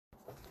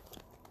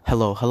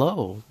Hello,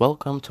 hello.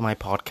 Welcome to my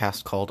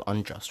podcast called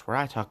Unjust, where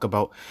I talk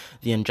about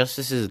the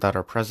injustices that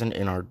are present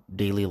in our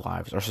daily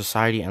lives, our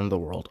society, and the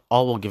world,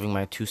 all while giving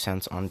my 2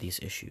 cents on these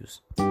issues.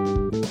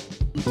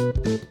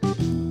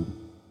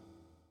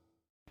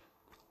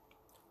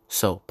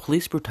 So,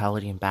 police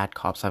brutality and bad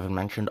cops have been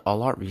mentioned a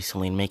lot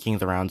recently, making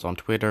the rounds on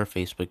Twitter,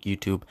 Facebook,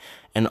 YouTube,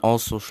 and all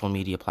social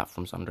media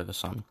platforms under the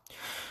sun.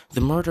 The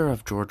murder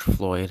of George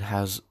Floyd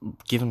has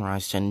given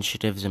rise to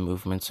initiatives and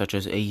movements such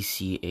as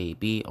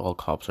ACAB, All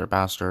Cops Are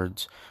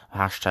Bastards,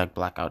 hashtag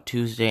Blackout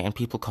Tuesday, and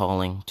people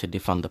calling to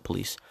defund the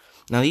police.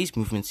 Now, these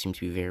movements seem to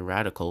be very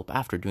radical, but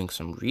after doing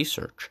some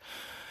research,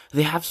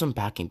 they have some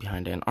backing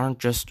behind it and aren't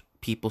just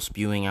people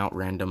spewing out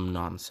random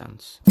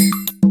nonsense.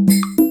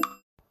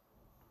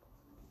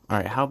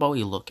 Alright, how about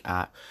we look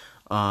at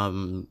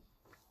one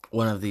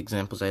of the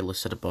examples I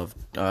listed above,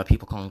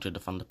 people calling to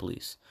defund the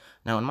police.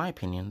 Now, in my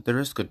opinion, there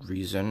is good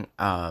reason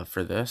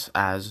for this,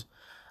 as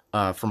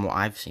from what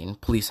I've seen,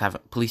 police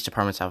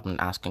departments have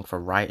been asking for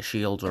riot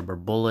shields, rubber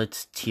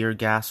bullets, tear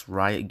gas,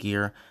 riot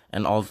gear,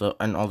 and all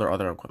their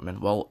other equipment.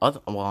 While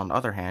on the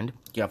other hand,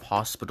 you have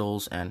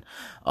hospitals and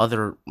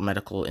other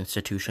medical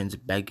institutions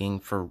begging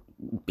for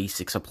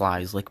basic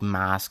supplies like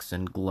masks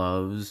and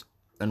gloves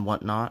and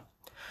whatnot.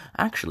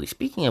 Actually,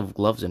 speaking of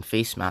gloves and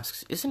face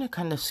masks, isn't it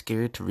kind of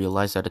scary to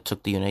realize that it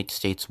took the United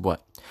States,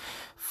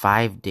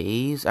 5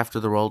 days after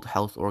the World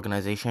Health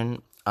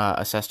Organization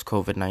assessed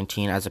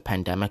COVID-19 as a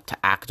pandemic to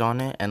act on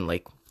it and,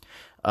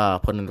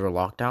 put in their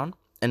lockdown?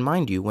 And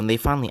mind you, when they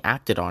finally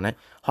acted on it,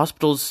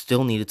 hospitals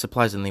still needed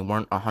supplies and they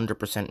weren't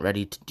 100%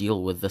 ready to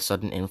deal with the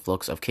sudden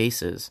influx of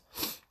cases.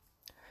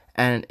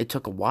 And it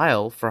took a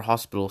while for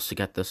hospitals to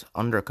get this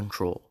under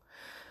control.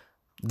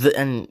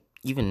 And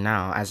even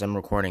now, as I'm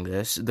recording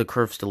this, the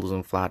curve still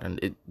isn't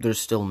flattened.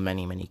 There's still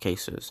many, many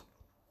cases.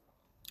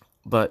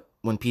 But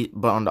on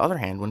the other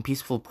hand, when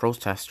peaceful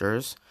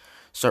protesters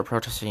start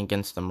protesting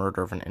against the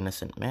murder of an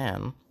innocent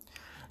man,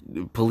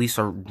 police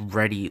are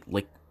ready.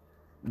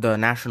 The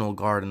National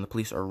Guard and the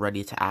police are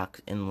ready to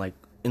act in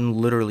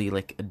literally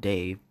a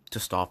day to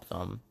stop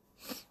them.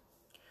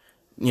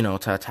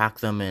 To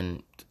attack them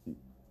and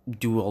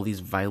do all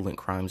these violent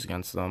crimes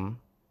against them.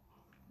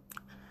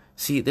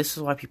 See, this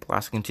is why people are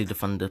asking to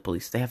defund the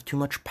police. They have too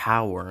much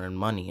power and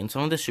money, and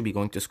some of this should be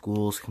going to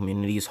schools,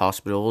 communities,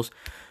 hospitals.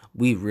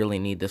 We really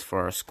need this for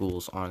our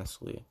schools,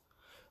 honestly.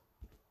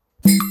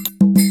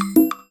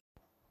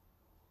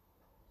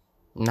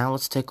 Now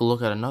let's take a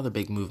look at another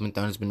big movement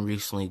that has been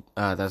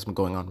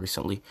going on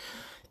recently.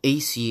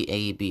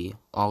 ACAB,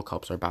 All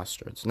Cops Are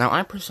Bastards. Now,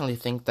 I personally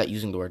think that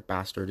using the word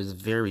bastard is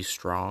very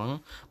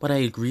strong, but I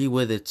agree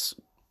with its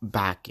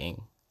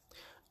backing.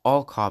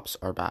 All cops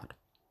are bad.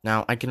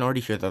 Now, I can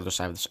already hear the other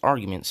side of this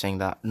argument saying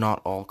that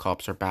not all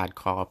cops are bad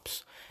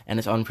cops, and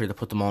it's unfair to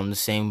put them all in the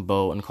same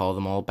boat and call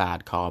them all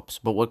bad cops,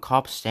 but what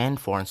cops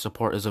stand for and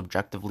support is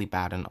objectively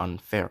bad and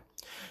unfair.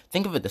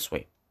 Think of it this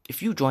way.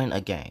 If you join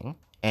a gang,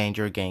 and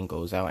your gang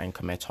goes out and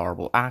commits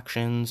horrible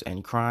actions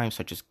and crimes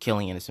such as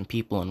killing innocent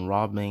people and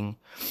robbing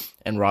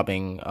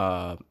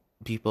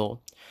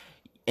people,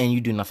 and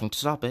you do nothing to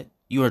stop it,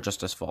 you are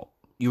just at fault.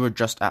 You are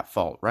just at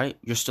fault, right?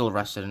 You're still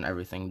arrested and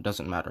everything. It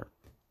doesn't matter.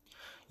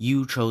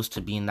 You chose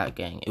to be in that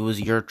gang. It was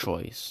your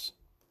choice.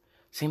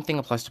 Same thing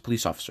applies to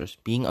police officers.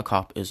 Being a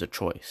cop is a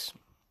choice.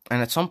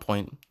 And at some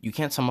point, you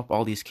can't sum up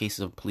all these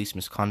cases of police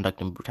misconduct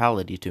and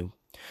brutality to,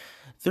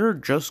 there are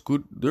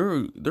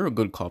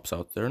good cops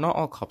out there. Not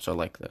all cops are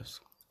like this.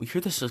 We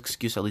hear this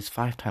excuse at least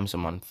 5 times a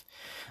month,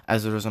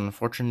 as there is an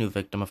unfortunate new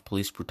victim of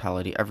police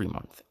brutality every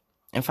month.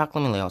 In fact,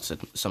 let me lay out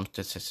some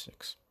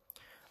statistics.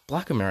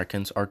 Black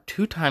Americans are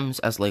 2 times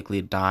as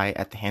likely to die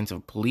at the hands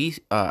of police,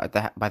 by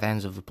the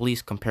hands of the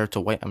police compared to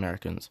white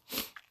Americans.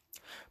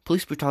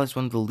 Police brutality is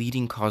one of the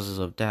leading causes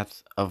of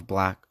death for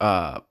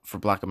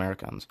Black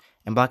Americans,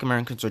 and Black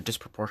Americans are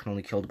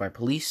disproportionately killed by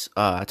police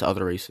to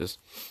other races.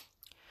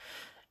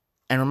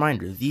 And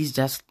reminder,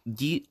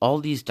 all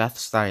these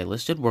deaths that I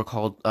listed were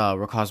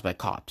caused by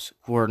cops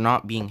who are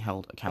not being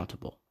held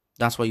accountable.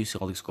 That's why you see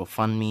all these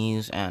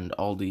GoFundMes and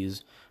all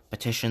these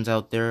petitions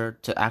out there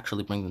to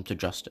actually bring them to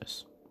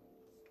justice.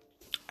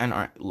 And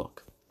alright,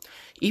 look,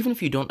 even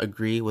if you don't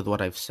agree with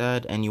what I've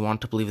said and you want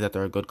to believe that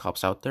there are good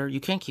cops out there, you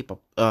can't keep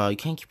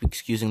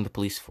excusing the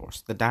police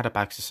force. The data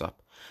backs this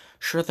up.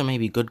 Sure, there may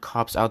be good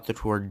cops out there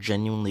who are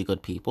genuinely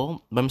good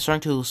people, but I'm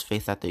starting to lose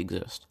faith that they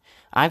exist.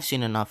 I've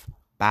seen enough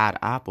bad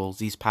apples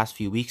these past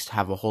few weeks to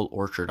have a whole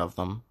orchard of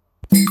them.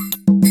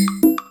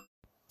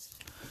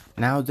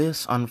 Now,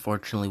 this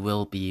unfortunately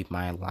will be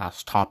my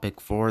last topic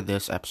for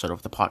this episode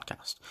of the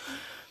podcast.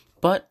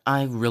 But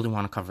I really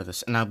want to cover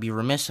this, and I'd be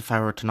remiss if I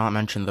were to not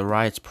mention the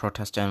riots,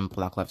 protests, and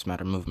Black Lives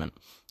Matter movement.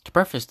 To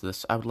preface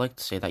this, I would like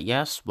to say that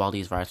yes, while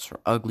these riots are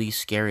ugly,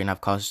 scary, and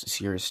have caused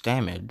serious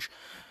damage,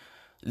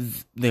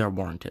 they are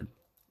warranted.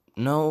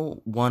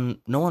 No one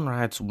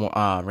riots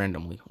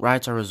randomly.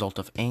 Riots are a result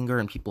of anger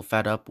and people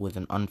fed up with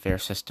an unfair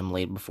system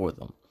laid before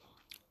them.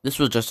 This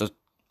was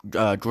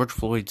George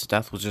Floyd's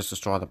death was just a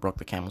straw that broke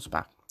the camel's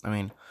back. I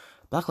mean,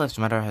 Black Lives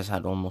Matter has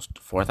had almost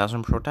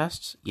 4,000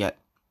 protests, yet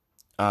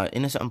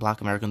innocent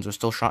black Americans are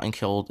still shot and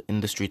killed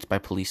in the streets by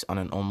police on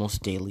an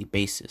almost daily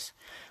basis.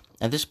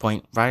 At this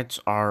point, riots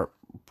are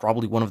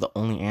probably one of the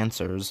only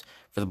answers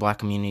for the black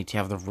community to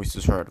have their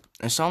voices heard.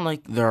 It sounds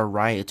like there are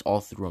riots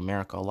all through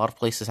America. A lot of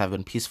places have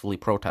been peacefully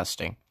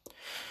protesting.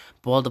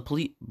 But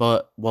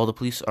while the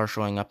police are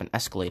showing up and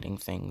escalating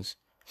things,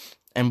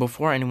 and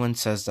before anyone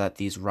says that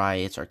these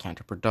riots are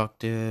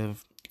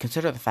counterproductive,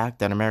 consider the fact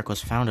that America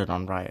was founded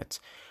on riots.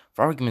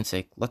 For argument's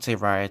sake, let's say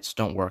riots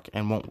don't work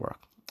and won't work.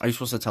 Are you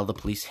supposed to tell the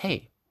police,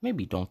 hey,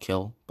 maybe don't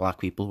kill black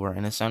people who are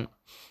innocent?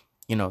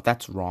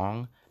 That's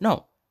wrong.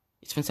 No,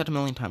 it's been said a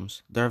million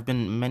times. There have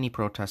been many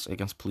protests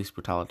against police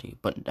brutality,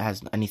 but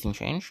has anything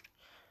changed?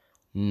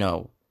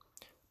 No.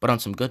 But on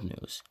some good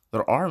news,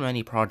 there are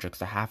many projects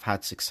that have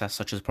had success,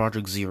 such as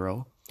Project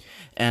Zero,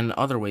 and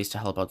other ways to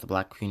help out the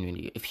black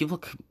community. If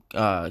people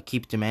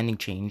keep demanding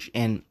change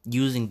and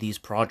using these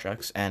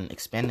projects and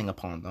expanding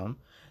upon them,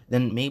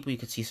 then maybe we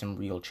could see some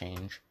real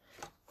change.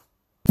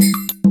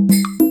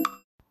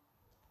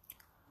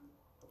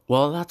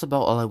 Well, that's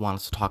about all I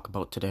wanted to talk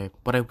about today,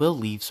 but I will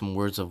leave some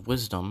words of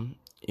wisdom,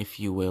 if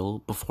you will,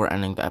 before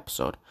ending the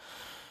episode.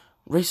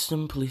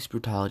 Racism, police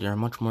brutality are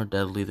much more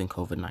deadly than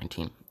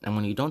COVID-19, and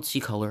when you don't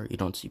see color, you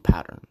don't see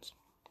patterns.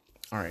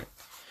 Alright,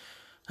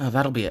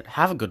 that'll be it.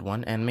 Have a good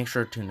one, and make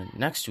sure to tune in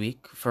next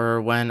week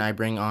for when I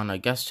bring on a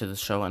guest to the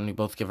show and we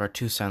both give our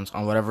 2 cents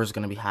on whatever is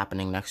going to be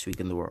happening next week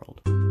in the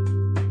world.